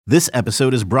This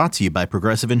episode is brought to you by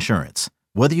Progressive Insurance.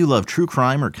 Whether you love true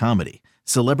crime or comedy,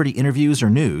 celebrity interviews or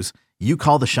news, you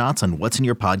call the shots on what's in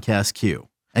your podcast queue.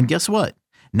 And guess what?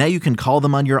 Now you can call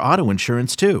them on your auto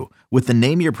insurance too with the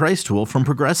Name Your Price tool from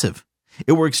Progressive.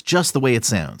 It works just the way it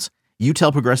sounds. You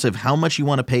tell Progressive how much you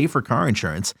want to pay for car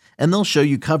insurance, and they'll show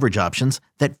you coverage options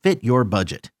that fit your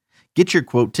budget. Get your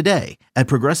quote today at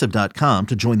Progressive.com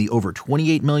to join the over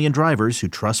 28 million drivers who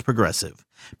trust Progressive.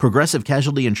 Progressive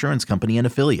Casualty Insurance Company and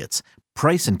Affiliates.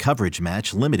 Price and coverage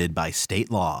match limited by state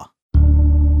law.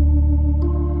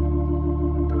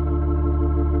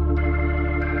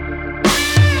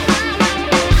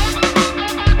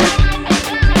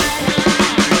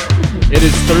 It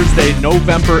is Thursday,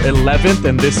 November 11th,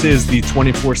 and this is the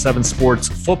 24/7 Sports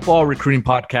Football Recruiting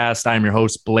Podcast. I'm your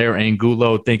host, Blair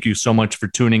Angulo. Thank you so much for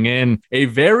tuning in. A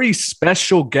very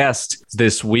special guest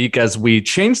this week as we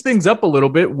change things up a little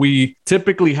bit. We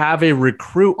typically have a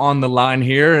recruit on the line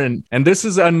here, and this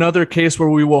is another case where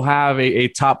we will have a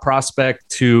top prospect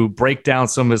to break down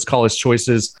some of his college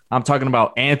choices. I'm talking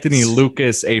about Anthony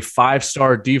Lucas, a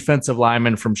five-star defensive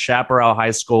lineman from Chaparral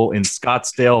High School in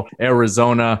Scottsdale,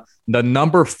 Arizona. The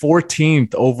number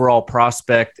 14th overall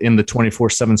prospect in the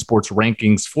 24/7 Sports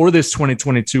rankings for this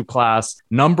 2022 class,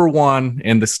 number one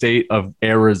in the state of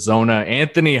Arizona.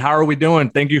 Anthony, how are we doing?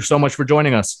 Thank you so much for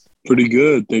joining us. Pretty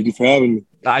good. Thank you for having me.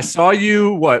 I saw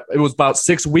you, it was about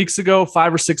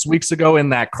 5 or 6 weeks ago in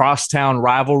that crosstown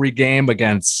rivalry game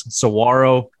against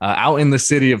Saguaro out in the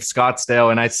city of Scottsdale.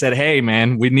 And I said, hey,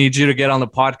 man, we need you to get on the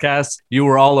podcast. You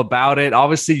were all about it.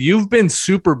 Obviously, you've been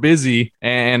super busy.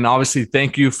 And obviously,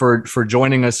 thank you for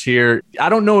joining us here. I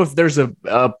don't know if there's a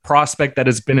prospect that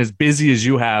has been as busy as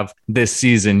you have this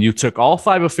season. You took all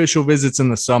 5 official visits in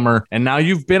the summer, and now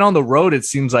you've been on the road, it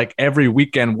seems like, every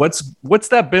weekend. What's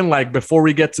that been like before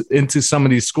we get into some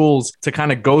of these schools to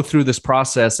kind of go through this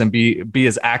process and be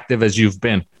as active as you've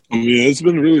been? Yeah, it's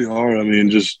been really hard.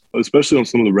 Just especially on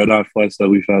some of the red-eye flights that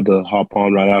we've had to hop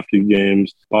on right after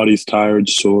games. Body's tired,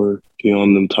 sore, get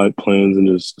on them tight planes and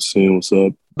just seeing what's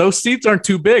up. Those seats aren't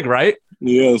too big, right?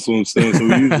 Yeah, that's what I'm saying. So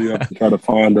we usually have to try to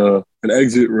find an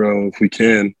exit row if we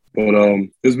can. But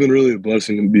it's been really a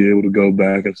blessing to be able to go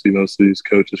back and see most of these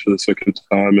coaches for the second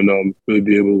time and really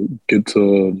be able to get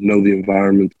to know the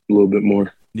environment a little bit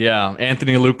more. Yeah,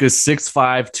 Anthony Lucas,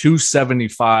 6'5",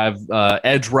 275,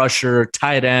 edge rusher,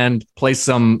 tight end, plays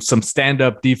some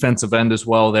stand-up defensive end as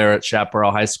well there at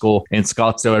Chaparral High School in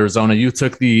Scottsdale, Arizona. You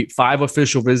took the 5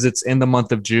 official visits in the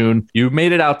month of June. You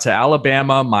made it out to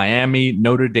Alabama, Miami,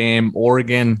 Notre Dame,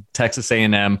 Oregon, Texas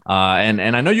A&M. And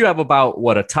I know you have about,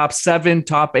 a top 7,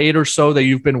 top 8 or so that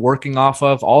you've been working off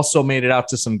of. Also made it out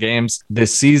to some games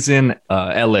this season,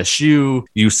 LSU,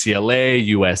 UCLA,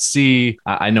 USC.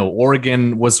 I know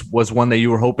Oregon was one that you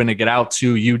were hoping to get out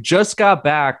to. You just got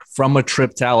back from a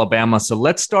trip to Alabama. So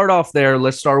let's start off there.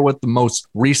 Let's start with the most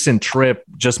recent trip.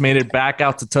 Just made it back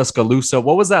out to Tuscaloosa.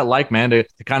 What was that like, man, to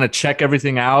kind of check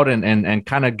everything out and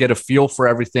kind of get a feel for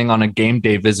everything on a game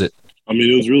day visit?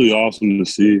 It was really awesome to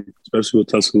see, especially what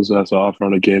Tuscaloosa has to offer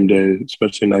on a game day,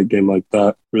 especially in that game like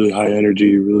that. Really high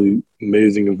energy, really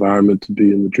amazing environment to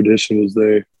be in. The tradition was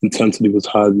there. Intensity was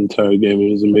high the entire game.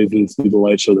 It was amazing to see the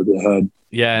light show that they had.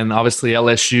 Yeah, and obviously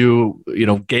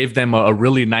LSU, gave them a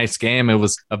really nice game. It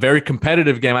was a very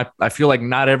competitive game. I feel like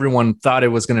not everyone thought it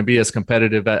was going to be as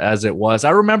competitive as it was.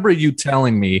 I remember you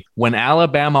telling me when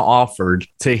Alabama offered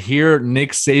to hear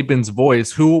Nick Saban's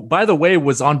voice, who, by the way,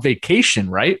 was on vacation,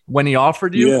 right? When he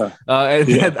offered you? Yeah.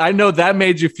 And I know that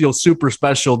made you feel super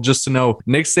special just to know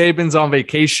Nick Saban's on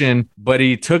vacation, but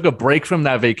he took a break from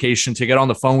that vacation to get on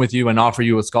the phone with you and offer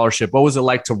you a scholarship. What was it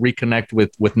like to reconnect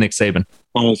with Nick Saban?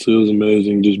 Honestly, it was amazing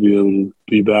just be able to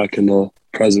be back in the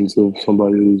presence of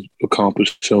somebody who's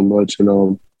accomplished so much.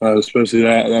 And especially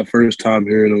that first time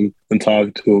hearing him and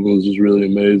talking to him was just really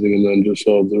amazing. And then just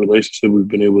the relationship we've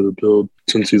been able to build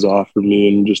since he's offered me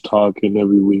and just talking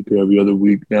every week or every other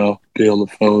week now, being on the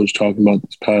phones, talking about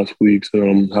these past weeks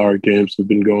and how our games have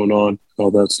been going on, all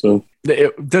that stuff.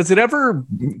 Does it ever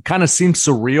kind of seem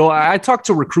surreal? I talk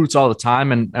to recruits all the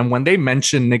time, and when they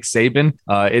mention Nick Saban,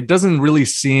 it doesn't really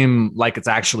seem like it's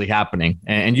actually happening.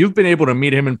 And you've been able to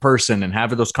meet him in person and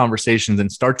have those conversations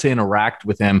and start to interact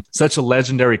with him. Such a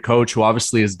legendary coach who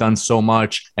obviously has done so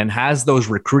much and has those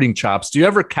recruiting chops. Do you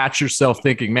ever catch yourself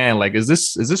thinking, man, like, is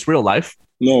this real life?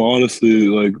 No, honestly,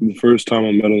 like the first time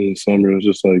I met him in the summer, it was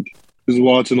just like just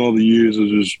watching all the years of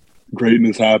just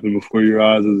greatness happen before your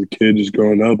eyes as a kid, just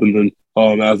growing up. And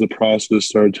then as the process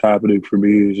starts happening for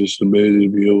me, it's just amazing to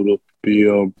be able to be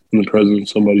in the presence of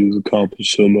somebody who's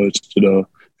accomplished so much that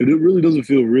it really doesn't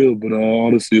feel real, but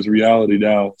honestly, it's reality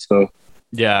now. So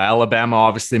Yeah, Alabama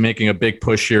obviously making a big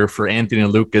push here for Anthony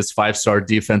Lucas, 5-star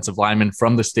defensive lineman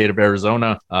from the state of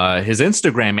Arizona. His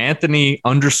Instagram,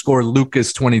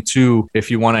 Anthony_Lucas22,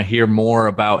 if you want to hear more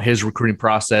about his recruiting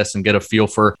process and get a feel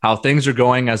for how things are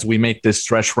going as we make this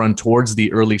stretch run towards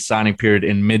the early signing period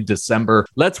in mid-December.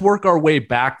 Let's work our way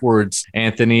backwards,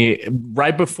 Anthony.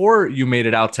 Right before you made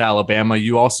it out to Alabama,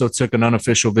 you also took an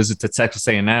unofficial visit to Texas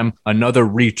A&M, another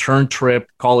return trip,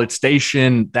 College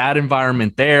Station, that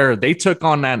environment there. They took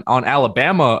on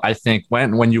Alabama, I think,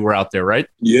 when you were out there, right?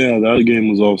 Yeah, that game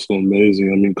was also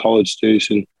amazing. I mean, College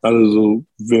Station, that is a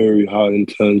very high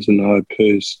intense and high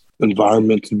pace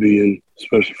environment to be in,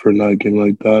 especially for a night game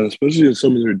like that, especially in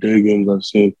some of their day games I've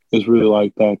seen. It's really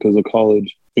like that because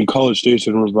College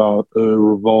Station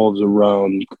revolves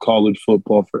around college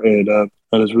football for A&M.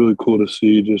 And it's really cool to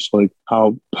see just like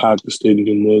how packed the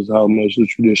stadium was, how much the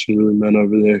tradition really meant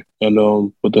over there, and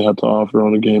what they had to offer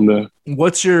on a game day.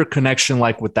 What's your connection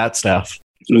like with that staff?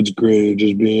 It's great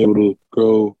just being able to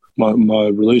grow my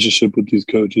relationship with these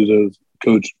coaches as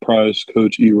Coach Price,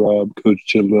 Coach E-Rob, Coach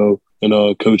Jimbo, and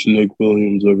Coach Nick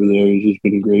Williams over there. It's just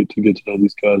been great to get to know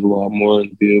these guys a lot more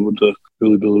and be able to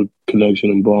really build a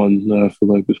connection and bond. And I feel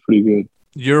like it's pretty good.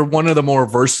 You're one of the more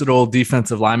versatile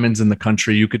defensive linemen in the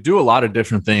country. You could do a lot of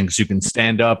different things. You can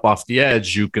stand up off the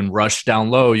edge. You can rush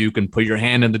down low. You can put your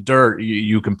hand in the dirt.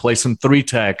 You can play some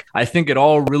 3-tech. I think it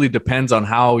all really depends on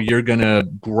how you're going to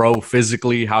grow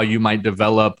physically, how you might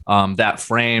develop that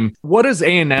frame. What is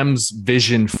A&M's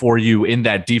vision for you in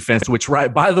that defense, which,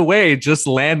 right, by the way, just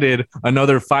landed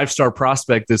another 5-star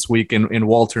prospect this week in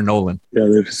Walter Nolan? Yeah,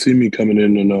 they've seen me coming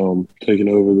in and taking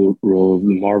over the role of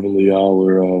Marvin Leal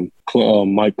or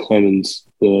Mike Clemens,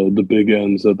 the big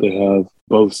ends that they have,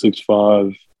 both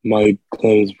 6'5". Mike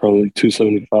Clemens probably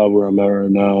 275 where I'm at right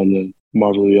now, and then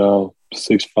Marvin Leal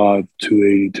 6'5",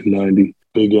 280, 290.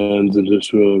 Big ends, and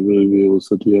just really be able to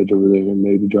set the edge over there and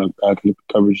maybe drop back in the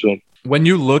coverage zone. When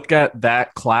you look at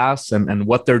that class and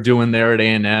what they're doing there at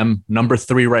A&M, number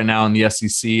 3 right now in the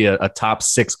SEC, a top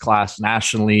 6 class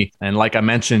nationally. And like I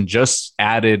mentioned, just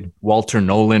added Walter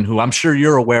Nolan, who I'm sure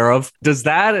you're aware of. Does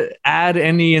that add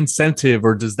any incentive,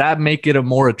 or does that make it a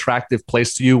more attractive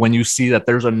place to you when you see that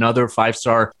there's another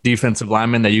 5-star defensive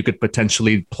lineman that you could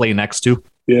potentially play next to?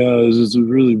 Yeah, it's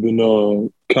really been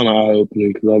kind of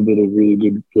eye-opening because I've built a really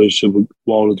good relationship with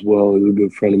Walt as well. He's a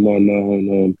good friend of mine now,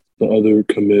 and the other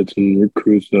commits and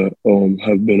recruits that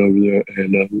have been over there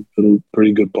and built a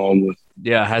pretty good bond with.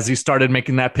 Yeah, has he started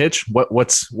making that pitch?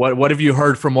 What have you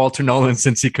heard from Walter Nolan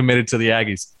since he committed to the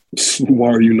Aggies? Why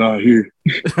are you not here?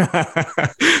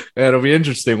 It'll be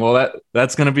interesting. Well,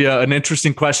 that's going to be an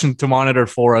interesting question to monitor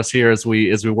for us here as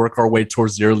we work our way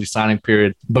towards the early signing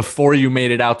period. Before you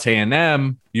made it out to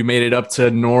A&M, you made it up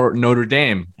to Notre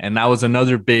Dame, and that was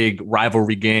another big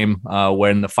rivalry game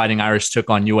when the Fighting Irish took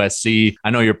on USC. I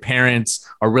know your parents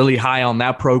are really high on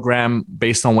that program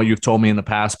based on what you've told me in the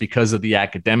past because of the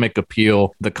academic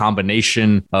appeal, the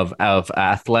combination of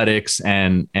athletics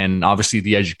and obviously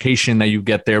the education that you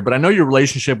get there. But I know your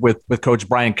relationship with Coach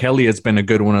Brian Kelly has been a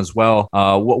good one as well.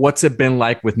 What's it been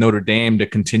like with Notre Dame to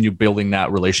continue building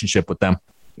that relationship with them?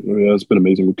 Yeah, it's been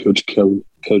amazing with Coach Kelly,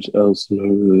 Coach Elson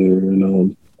over there,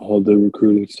 and all the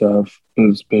recruiting staff.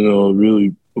 And it's been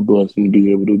really a blessing to be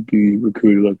able to be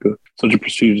recruited like such a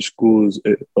prestigious school as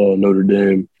Notre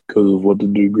Dame because of what the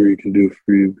degree can do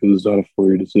for you, because it's not a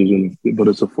 4-year decision, but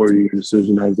it's a 4-year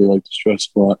decision, as they like to stress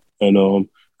a lot. And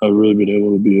I've really been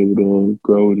able to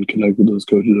grow and connect with those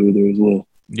coaches over there as well.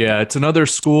 Yeah, it's another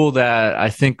school that I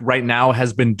think right now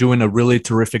has been doing a really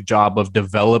terrific job of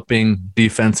developing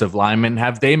defensive linemen.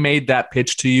 Have they made that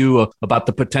pitch to you about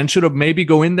the potential to maybe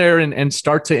go in there and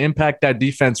start to impact that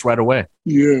defense right away?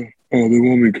 Yeah, they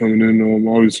want me coming in.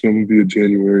 Obviously, I'm going to be a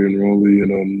January enrollee,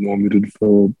 and want me to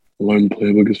develop learn the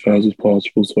playbook as fast as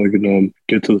possible so I can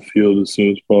get to the field as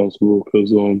soon as possible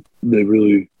because they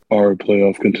really are a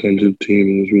playoff contingent team,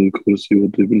 and it's really cool to see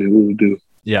what they've been able to do.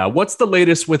 Yeah. What's the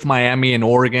latest with Miami and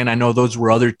Oregon? I know those were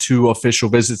other 2 official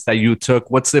visits that you took.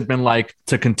 What's it been like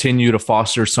to continue to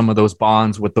foster some of those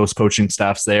bonds with those coaching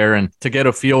staffs there and to get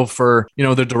a feel for,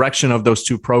 the direction of those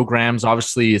 2 programs?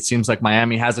 Obviously, it seems like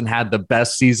Miami hasn't had the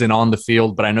best season on the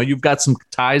field, but I know you've got some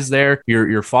ties there.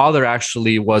 Your father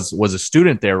actually was a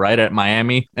student there, right, at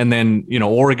Miami. And then,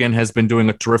 Oregon has been doing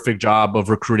a terrific job of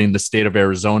recruiting the state of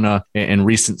Arizona in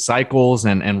recent cycles.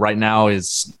 And right now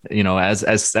is,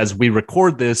 as we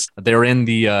record this, they're in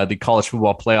the college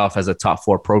football playoff as a top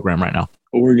 4 program right now.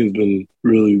 Oregon's been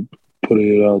really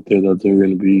putting it out there that they're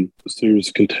going to be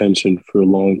serious contention for a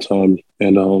long time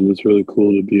And it's really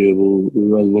cool to be able,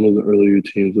 as one of the earlier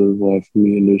teams that was live for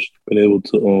me, and just been able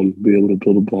to be able to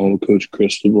build a bond with Coach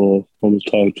Cristobal. Almost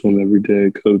talk to him every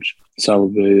day. Coach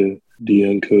Salavea,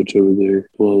 DN coach over there, as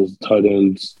well as tight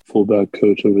ends, fullback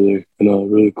coach over there.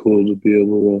 And really cool to be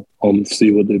able to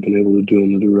see what they've been able to do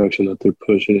in the direction that they're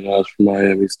pushing. And as for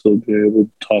Miami, still being able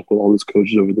to talk with all these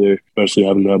coaches over there, especially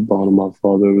having that bond with my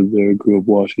father over there. Grew up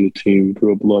watching the team,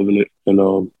 grew up loving it,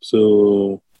 and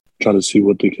still trying to see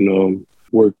what they can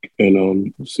work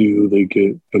and see who they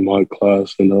get in my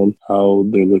class and how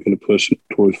they're looking to push it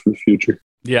towards for the future.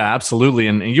 Yeah, absolutely.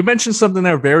 And you mentioned something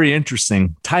there very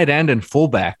interesting, tight end and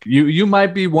fullback. You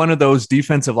might be one of those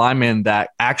defensive linemen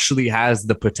that actually has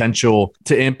the potential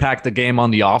to impact the game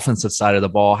on the offensive side of the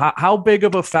ball. How big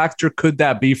of a factor could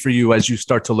that be for you as you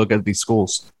start to look at these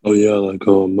schools? Oh, yeah, like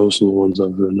most of the ones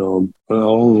I've been, all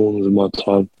the ones in my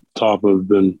top have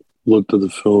been looked at the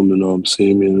film and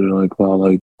seeing me and they're like, wow,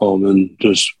 like, and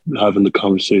just having the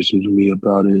conversations with me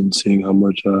about it and seeing how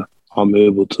much I'm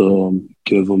able to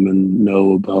give them and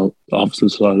know about the opposite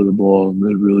side of the ball. And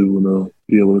they really want to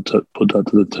be able to put that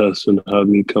to the test and have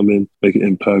me come in, make an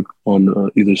impact on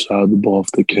either side of the ball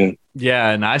if they can. Yeah,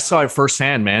 and I saw it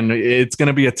firsthand, man. It's going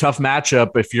to be a tough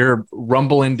matchup if you're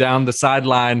rumbling down the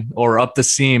sideline or up the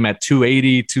seam at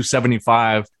 280,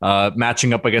 275,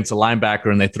 matching up against a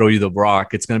linebacker and they throw you the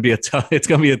rock. It's going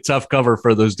to be a tough cover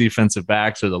for those defensive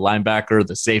backs or the linebacker,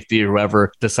 the safety, or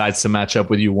whoever decides to match up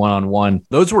with you one-on-one.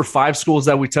 Those were 5 schools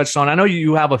that we touched on. I know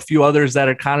you have a few others that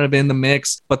are kind of in the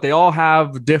mix, but they all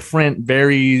have different,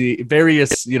 various,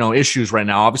 issues right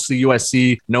now. Obviously,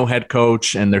 USC, no head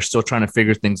coach, and they're still trying to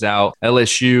figure things out.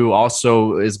 LSU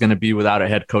also is going to be without a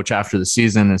head coach after the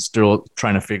season and still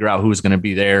trying to figure out who's going to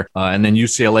be there. And then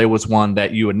UCLA was one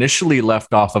that you initially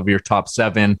left off of your top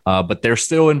 7, but they're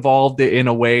still involved in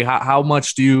a way. How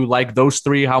much do you like those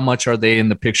 3? How much are they in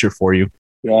the picture for you?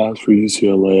 Yeah, as for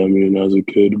UCLA, I mean, as a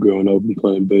kid growing up and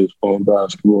playing baseball and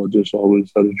basketball, just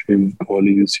always had a dream of going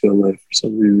to UCLA for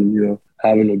some reason,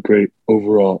 having a great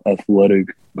overall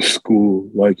athletic school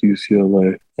like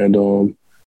UCLA. And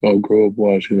I'll grow up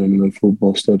watching them and then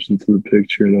football steps into the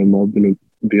picture. And I've been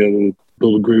be able to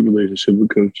build a great relationship with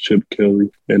Coach Chip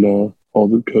Kelly and all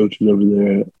the coaches over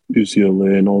there at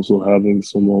UCLA, and also having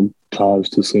some ties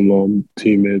to some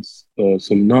teammates,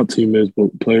 some not teammates,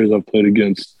 but players I've played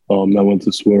against that went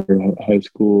to Swear High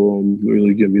School.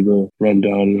 Really give me the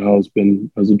rundown and how it's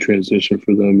been as a transition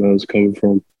for them, as coming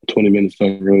from 20 minutes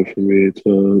down the road for me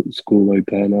to a school like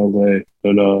that in LA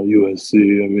and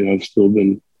USC. I mean, I've still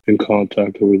been in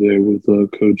contact over there with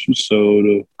Coach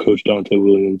Soda, Coach Dante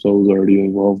Williams. I was already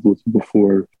involved with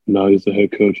before. Now he's the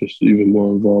head coach. It's even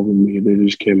more involved with me. They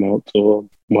just came out to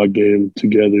my game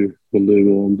together when they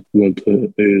went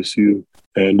to ASU.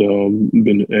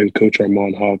 And Coach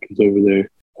Armand Hopkins over there.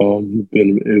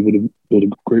 Been able to build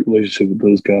a great relationship with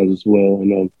those guys as well.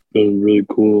 And been really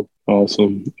cool,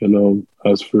 awesome. And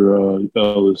as for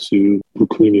LSU,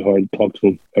 really hard to talk to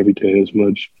them every day as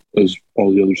much as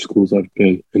all the other schools I've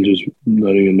been, and just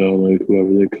letting you know, like,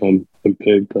 whoever they come and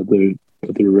pick, that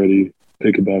they're ready to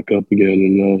pick it back up again,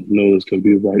 and know it's going to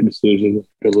be the right decision.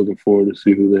 They're looking forward to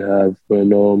see who they have.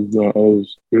 And I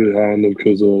was really high on them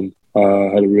because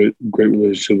I had a great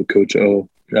relationship with Coach O,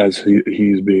 as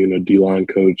he's being a D-line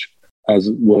coach, as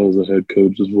well as a head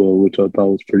coach as well, which I thought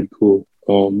was pretty cool.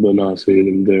 But not seeing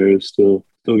him there is still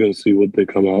going to see what they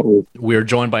come out with. We are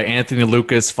joined by Anthony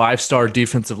Lucas, 5-star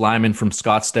defensive lineman from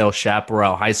Scottsdale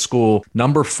Chaparral High School,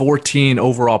 number 14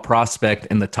 overall prospect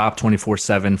in the top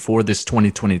 24/7 for this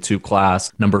 2022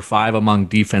 class, number 5 among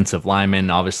defensive linemen,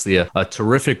 obviously a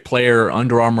terrific player,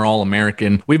 Under Armour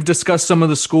All-American. We've discussed some of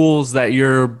the schools that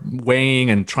you're weighing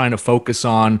and trying to focus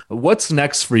on. What's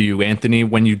next for you, Anthony,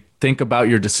 when you think about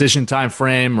your decision time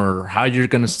frame or how you're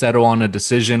going to settle on a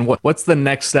decision? What's the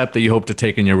next step that you hope to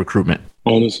take in your recruitment?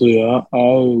 Honestly,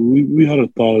 we had a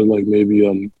thought of like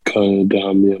maybe cutting it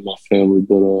down, me and my family,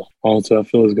 but honestly, I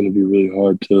feel it's going to be really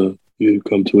hard to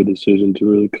come to a decision to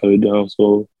really cut it down.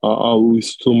 So we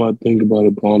still might think about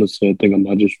it, but honestly, I think I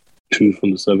might just choose from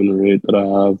the 7 or 8 that I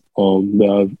have that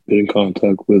I've been in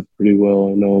contact with pretty well,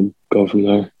 and go from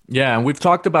there. Yeah, and we've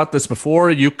talked about this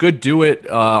before. You could do it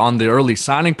on the early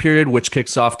signing period, which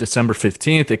kicks off December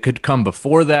 15th. It could come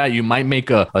before that. You might make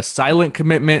a silent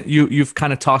commitment. You've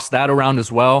kind of tossed that around as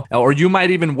well. Or you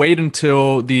might even wait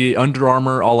until the Under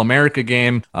Armour All-America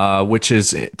game, which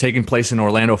is taking place in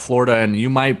Orlando, Florida, and you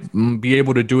might be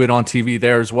able to do it on TV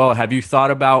there as well. Have you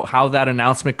thought about how that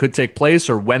announcement could take place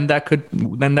or when that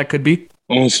could be?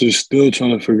 Honestly, still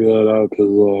trying to figure that out because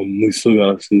we still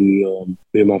got to see, me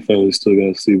and my family still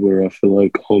got to see where I feel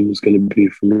like home is going to be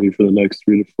for me for the next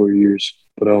 3 to 4 years.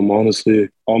 But honestly,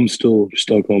 I'm still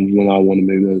stuck on when I want to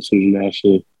make that decision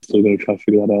nationally. Still going to try to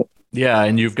figure that out. Yeah,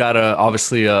 and you've got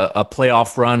obviously a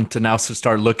playoff run to now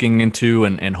start looking into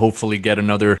and hopefully get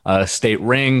another state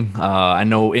ring. I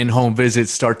know in-home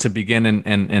visits start to begin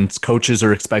and coaches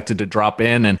are expected to drop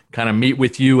in and kind of meet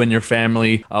with you and your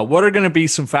family. What are going to be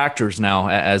some factors now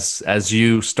as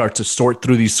you start to sort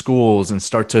through these schools and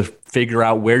start to figure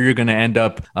out where you're going to end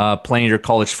up playing your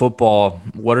college football?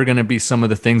 What are going to be some of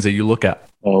the things that you look at?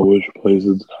 Which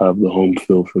places have the home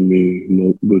field for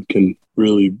me, but can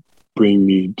really bring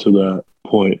me to that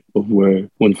point of where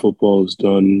when football is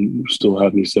done, still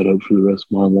have me set up for the rest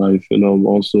of my life. And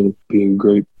also be in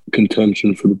great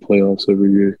contention for the playoffs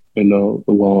every year. And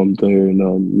while I'm there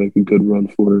and make a good run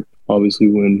for it. Obviously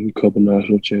win a couple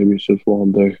national championships while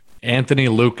I'm there. Anthony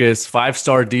Lucas,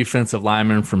 5-star defensive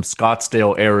lineman from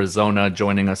Scottsdale, Arizona,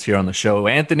 joining us here on the show.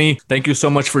 Anthony, thank you so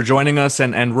much for joining us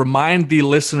and remind the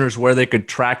listeners where they could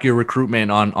track your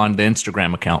recruitment on the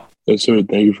Instagram account. Yes, sir.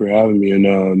 Thank you for having me. And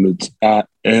it's at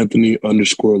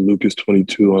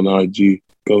Anthony_Lucas22 on IG.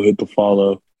 Go hit the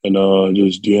follow and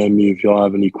just DM me if y'all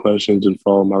have any questions and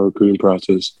follow my recruiting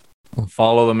process.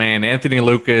 Follow the man, Anthony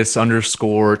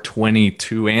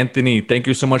Lucas_22. Anthony, thank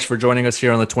you so much for joining us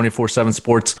here on the 24/7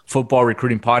 Sports Football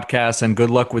Recruiting Podcast, and good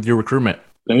luck with your recruitment.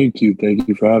 Thank you. Thank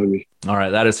you for having me. All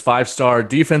right, that is 5-star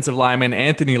defensive lineman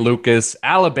Anthony Lucas,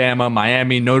 Alabama,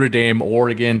 Miami, Notre Dame,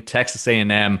 Oregon, Texas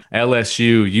A&M,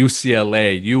 LSU,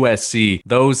 UCLA, USC.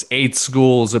 Those 8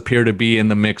 schools appear to be in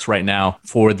the mix right now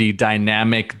for the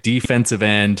dynamic defensive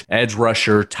end, edge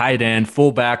rusher, tight end,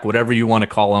 fullback, whatever you want to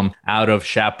call them, out of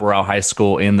Chaparral High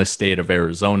School in the state of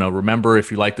Arizona. Remember, if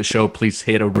you like the show, please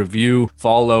hit a review,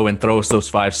 follow, and throw us those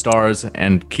 5 stars,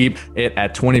 and keep it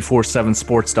at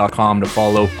 247sports.com to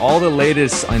follow all the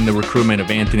latest in the recruitment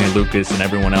of Anthony Lucas and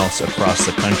everyone else across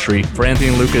the country. For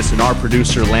Anthony Lucas and our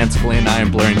producer, Lance Glenn, I am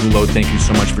Blair Angulo. Thank you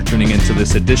so much for tuning into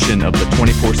this edition of the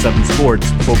 24/7 Sports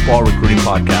Football Recruiting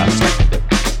Podcast.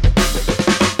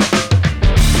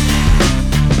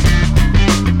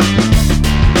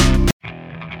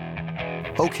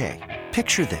 Okay,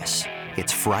 picture this.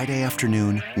 It's Friday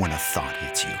afternoon when a thought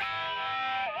hits you.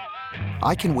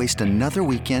 I can waste another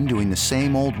weekend doing the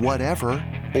same old whatever,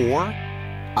 or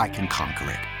I can conquer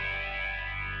it.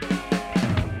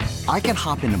 I can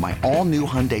hop into my all-new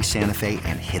Hyundai Santa Fe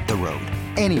and hit the road.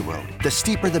 Any road. The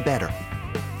steeper, the better.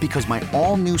 Because my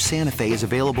all-new Santa Fe is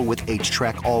available with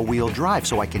H-Track all-wheel drive,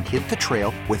 so I can hit the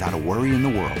trail without a worry in the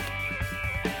world.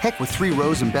 Heck, with 3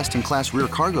 rows and best-in-class rear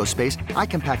cargo space, I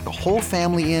can pack the whole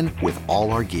family in with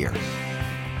all our gear.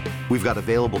 We've got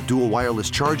available dual wireless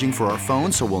charging for our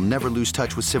phones, so we'll never lose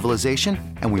touch with civilization,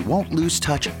 and we won't lose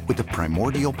touch with the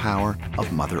primordial power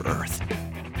of Mother Earth.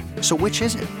 So which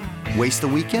is it? Waste the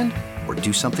weekend or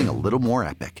do something a little more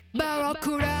epic?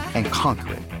 And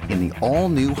conquer it in the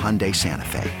all-new Hyundai Santa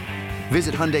Fe.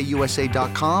 Visit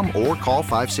HyundaiUSA.com or call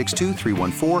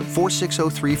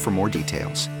 562-314-4603 for more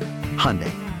details.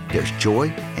 Hyundai, there's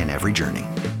joy in every journey.